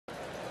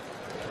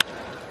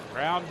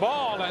Ground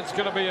ball. That's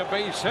going to be a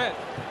base hit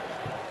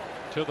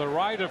to the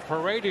right of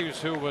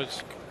Paredes, who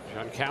was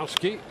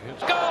Jankowski.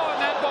 It's go,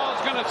 and that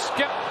ball's going to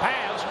skip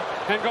past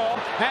and go,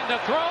 and the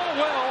throw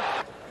will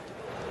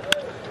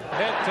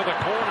head to the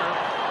corner.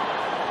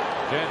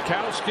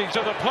 Jankowski to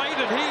the plate,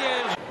 and he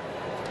is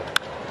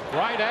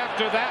right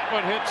after that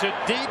one. Hits it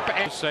deep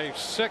and say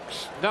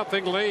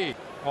 6-0 lead.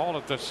 All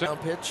at the same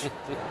pitch.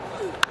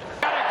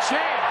 Got a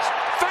chance.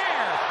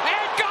 Fair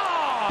and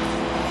gone.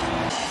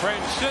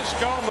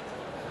 Francisco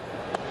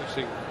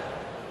missing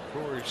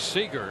Corey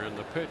Seager, and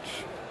the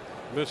pitch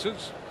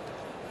misses.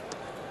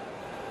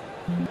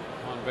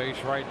 On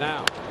base right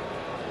now.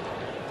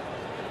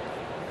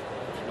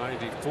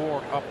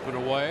 94 up and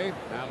away,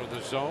 out of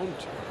the zone.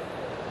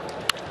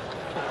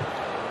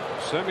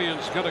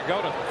 Simeon's going to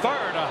go to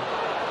third. A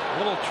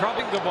little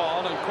troubling the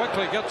ball and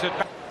quickly gets it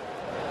back.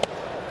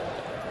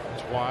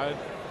 It's wide.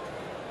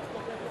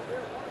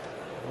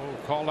 Oh,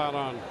 called out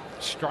on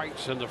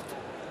strikes in the.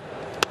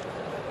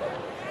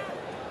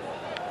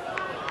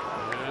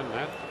 And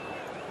that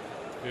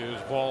is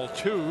ball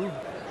 2.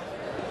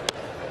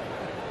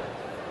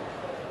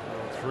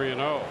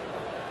 3-0.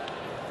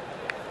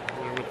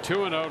 And with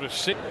 2-0 to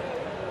see.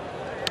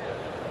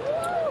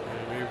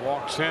 And he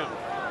walks in.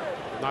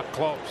 Not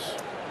close.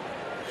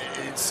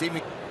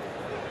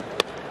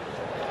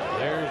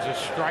 There's a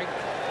strike.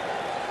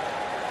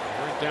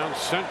 Right down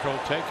central,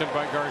 taken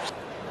by Garcia.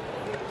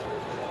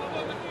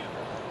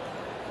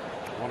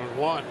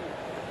 1-1.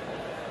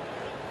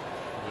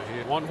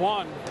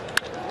 1-1.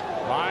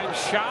 Line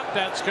shot.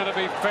 That's going to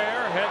be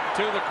fair. Hit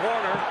to the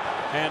corner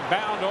and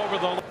bound over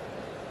the.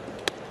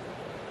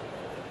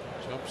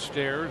 It's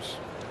upstairs.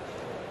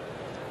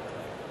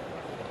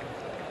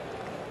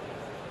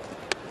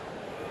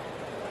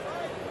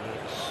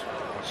 That's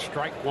a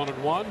strike.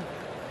 1-1.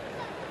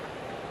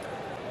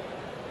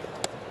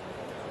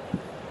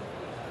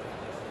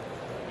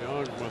 Young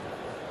with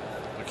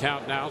the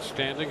count now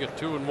standing at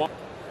 2-1.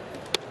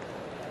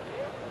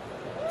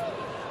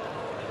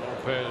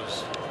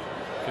 Lopez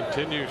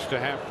continues to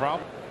have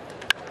problems.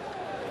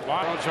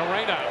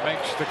 Arena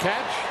makes the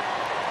catch.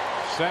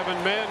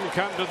 7 men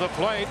come to the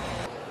plate.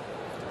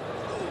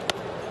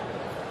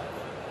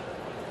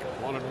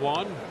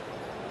 1-1.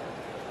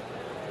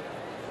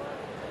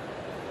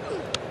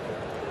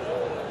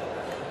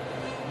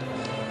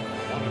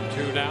 One and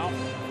two now.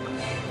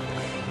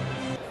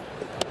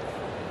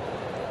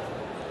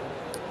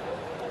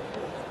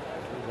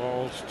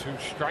 Balls, 2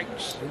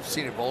 strikes. We've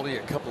seen Eovaldi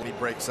a couple. He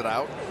breaks it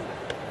out.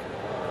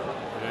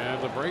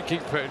 And the breaking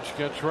pitch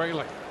gets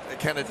railing. It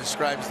kind of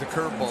describes the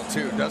curveball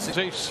too, doesn't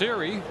it?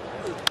 Siri.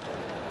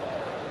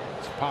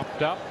 It's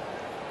popped up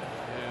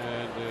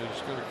and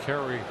is going to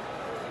carry.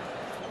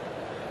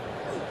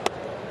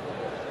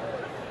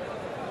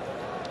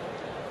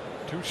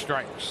 Two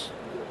strikes.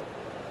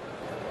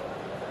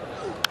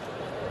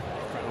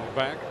 Foul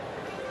back.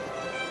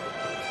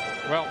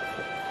 Well,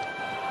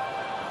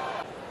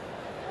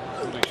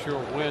 really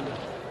sure when.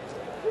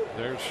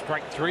 There's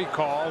strike 3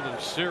 called, and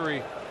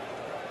Siri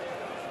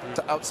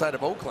outside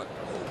of Oakland.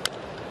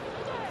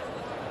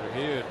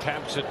 He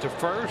taps it to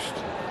first.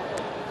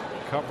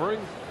 Covering.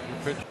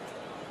 Pitch.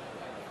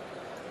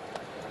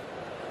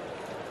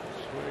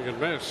 Swing and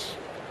miss.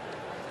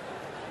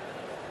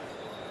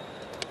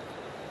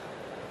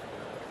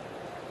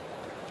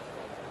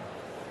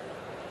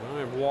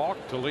 Time walk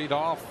to lead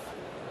off.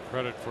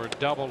 Credit for a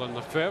double in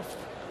the 5th.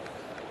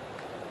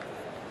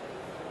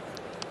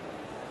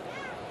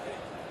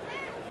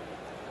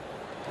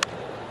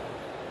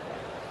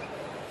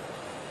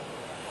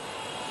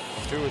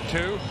 Two and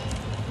 2.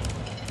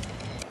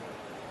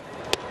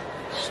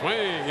 Swing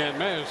and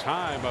miss.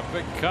 Heim, a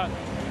big cut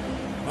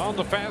on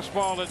the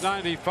fastball at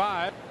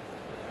 95.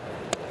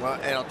 Well,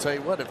 and I'll tell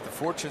you what, if the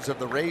fortunes of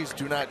the Rays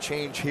do not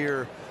change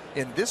here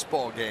in this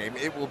ball game,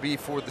 it will be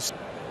for the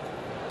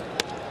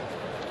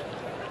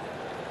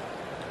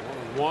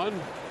 1-1.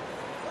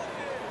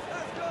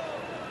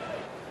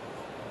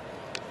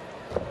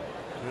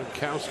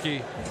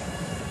 Jankowski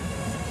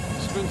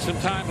spent some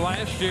time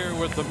last year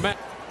with the Mets.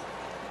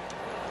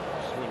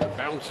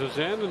 Bounces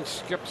in and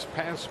skips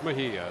past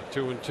Mejia.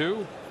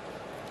 2-2.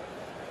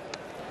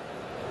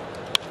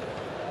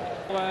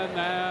 And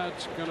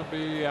that's going to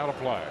be out of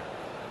play.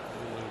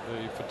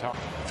 The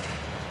photographer.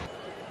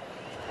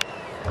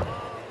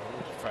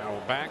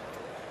 Foul back.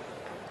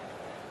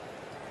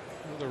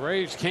 The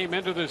Rays came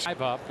into this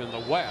up in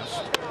the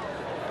West.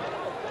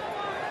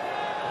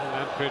 And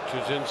that pitch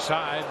is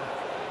inside.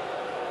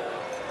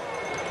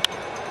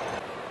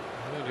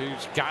 And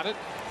he's got it.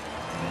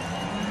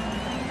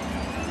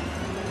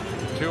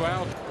 2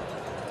 out.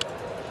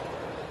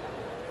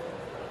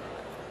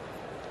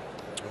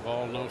 The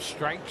ball, no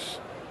strikes.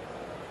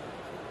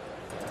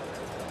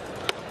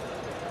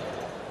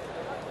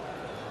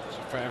 It's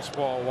a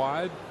fastball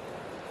wide.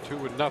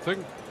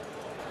 2-0.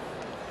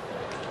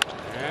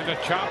 And a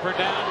chopper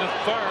down to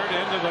third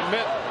into the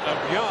mitt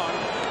of Young.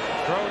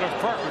 Throw to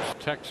first.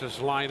 Texas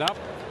lineup.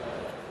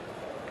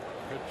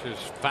 Pitch is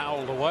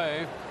fouled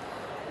away.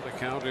 The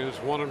count is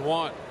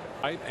 1-1.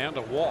 And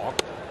a walk.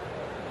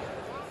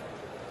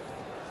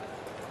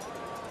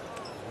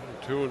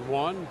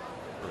 2-1.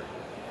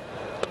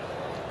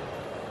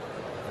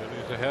 And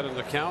he's ahead in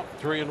the count.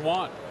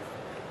 3-1.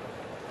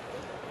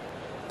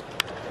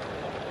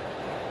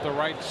 The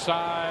right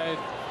side.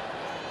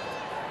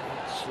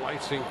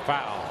 Slicing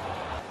foul.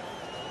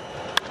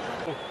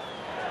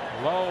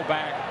 Low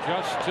back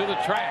just to the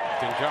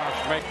track, and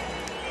Josh make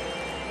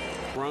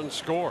run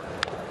scored.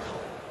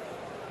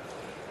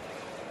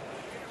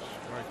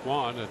 Strike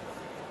one. And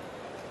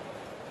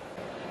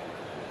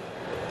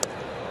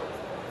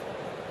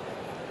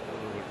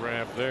the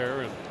grab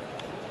there, and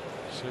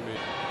Simi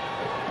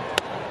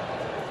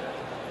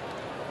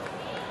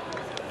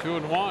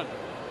 2-1.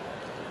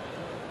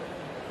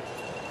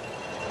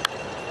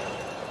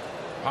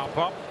 Pop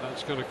up.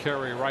 That's going to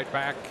carry right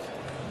back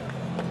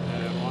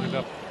and wind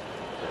up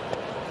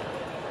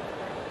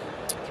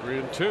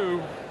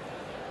 3-2.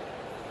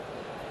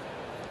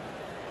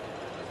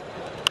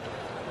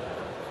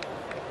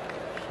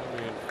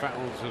 Simeon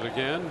fouls it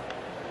again.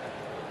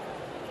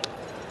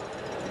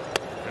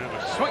 And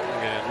a swing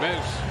and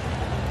miss.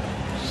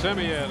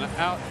 Simeon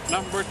out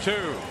number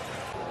 2.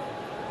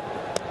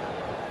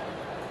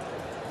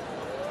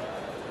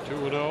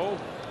 2-0.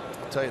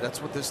 I'll tell you,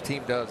 that's what this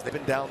team does. They've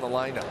been down the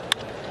lineup.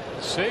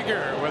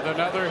 Seager with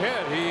another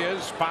hit. He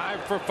is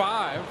 5 for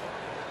 5.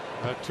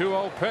 A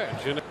 2-0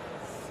 pitch.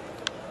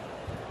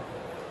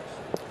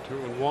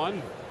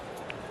 2-1.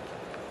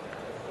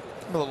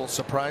 I'm a little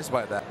surprised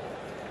by that.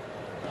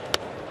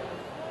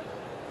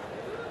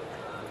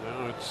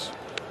 Now it's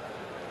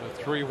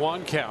a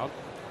 3-1 count.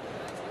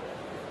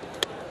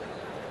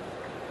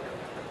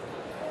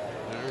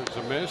 There's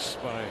a miss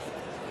by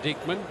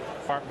Diekman.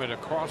 Department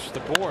across the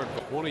board,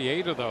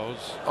 28 of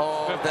those.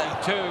 Oh,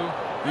 52.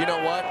 You know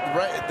what?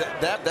 Right,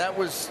 that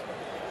was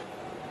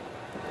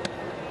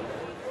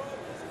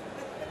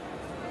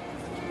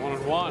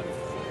 1-1.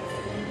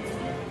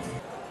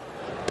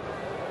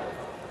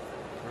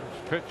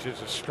 First pitch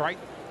is a strike.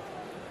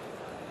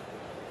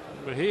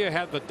 Mejia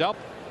had the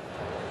double.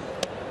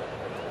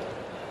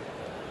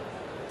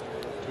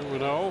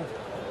 2-0.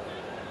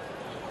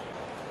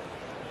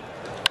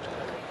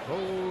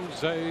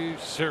 Jose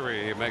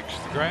Siri makes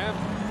the grab,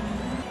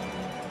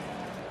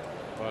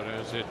 but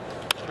as it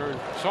turned,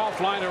 soft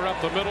liner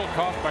up the middle,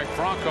 caught by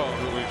Franco,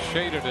 who was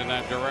shaded in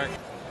that direction.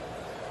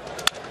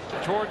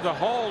 Toward the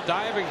hole,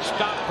 diving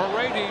stop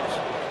Paredes.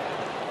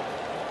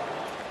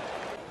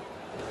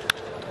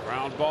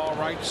 Ground ball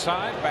right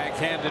side,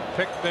 backhanded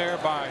pick there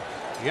by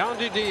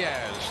Yandy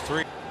Diaz.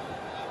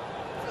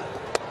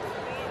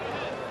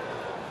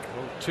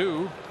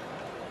 3-2.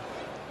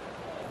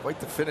 quite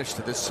the finish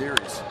to this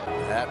series.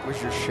 That was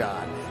your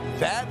shot.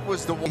 That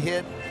was the one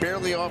hit,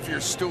 barely off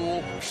your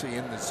stool, actually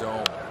in the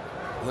zone.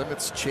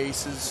 Limits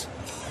chases.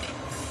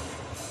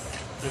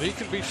 And he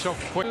can be so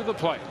quick to the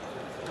plate.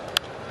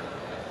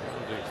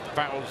 And he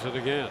fouls it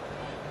again.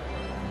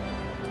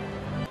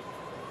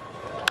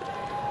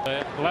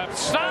 Left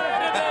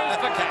side, and there's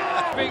the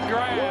catch. Big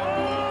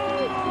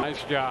grab.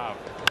 Nice job.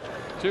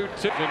 2-2.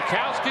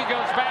 Jankowski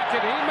goes back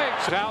and he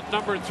makes out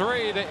number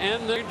 3 to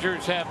end. The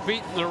Rangers have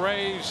beaten the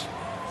Rays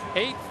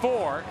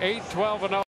 8-4, 8-12-0.